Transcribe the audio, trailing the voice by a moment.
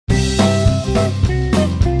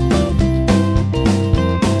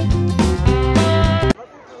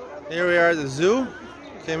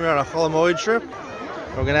Came here on a Chol Hamoed trip.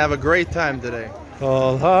 We're gonna have a great time today.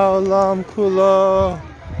 Kol haolam kulo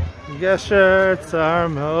gesher tzar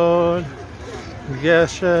meod,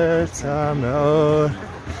 gesher tzar meod,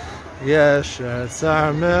 gesher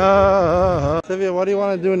tzar meod. Sylvia, what do you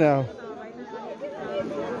want to do now?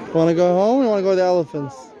 You want to go home or you want to go to the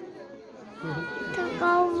elephants? To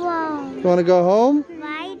go home. You want to go home?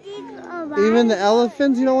 Why Even the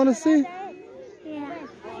elephants you don't want to see? Yeah.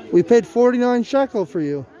 We paid 49 shekel for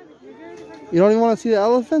you. You don't even want to see the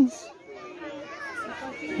elephants?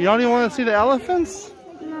 You don't even want to see the elephants?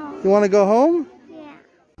 No. You want to go home?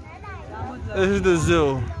 Yeah. This is the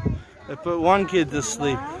zoo. They put one kid to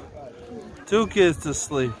sleep. 2 kids to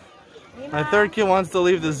sleep. My 3rd kid wants to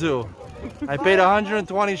leave the zoo. I paid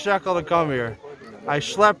 120 shekel to come here. I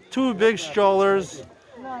schlepped 2 big strollers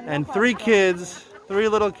and 3 kids, 3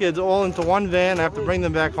 little kids, all into one van. I have to bring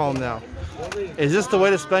them back home now. Is this the way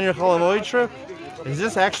to spend your Chol Hamoed trip? Is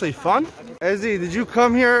this actually fun? Ezzy, did you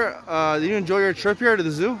come here, did you enjoy your trip here to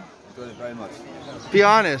the zoo? Enjoyed it very much. Be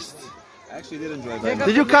honest. I actually did enjoy it very much.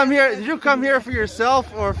 Did you come here for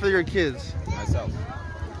yourself or for your kids? Myself.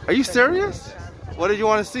 Are you serious? What did you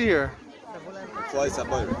want to see here? Flies up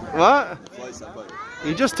butter. What? Flies up butter.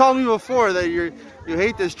 You just told me before that you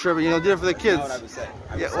hate this trip and you don't do it for the kids. That's not what I was saying.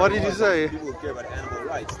 Yeah, what did you say? People who care about animal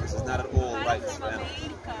rights. This is not at all rights for animals.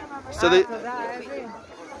 So do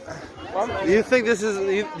you think this is,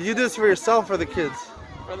 you do this for yourself or the kids?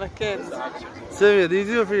 For the kids. Sylvia, do you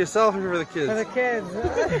do it for yourself or for the kids? For the kids.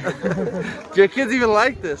 Do your kids even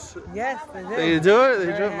like this? Yes, they do. They do it?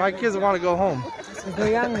 They do it? My kids want to go home.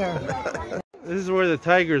 They're younger. This is where the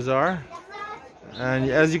tigers are. And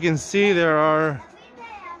as you can see, there are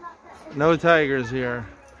no tigers here.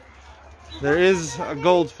 There is a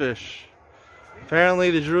goldfish.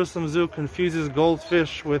 Apparently the Jerusalem Zoo confuses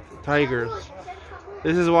goldfish with tigers.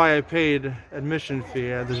 This is why I paid admission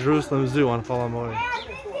fee at the Jerusalem Zoo on Chol Hamoed,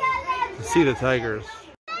 to see the tigers.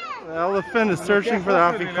 The elephant is searching for the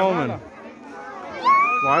Afikoman.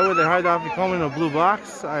 Why would they hide the Afikoman in a blue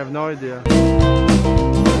box? I have no idea.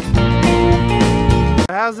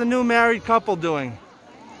 How's the new married couple doing?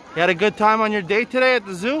 You had a good time on your date today at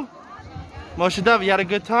the zoo? Moshe David, you had a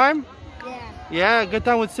good time? Yeah. Yeah, good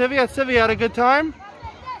time with Sylvia? Sylvia, you had a good time?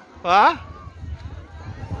 Huh?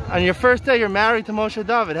 On your first day, you're married to Moshe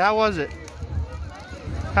David. How was it?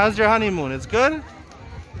 How's your honeymoon? It's good?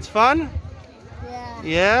 It's fun? Yeah.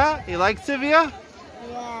 Yeah? You like Sylvia?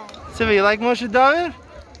 Yeah. Sylvia, you like Moshe David?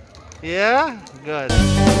 Yeah? Good.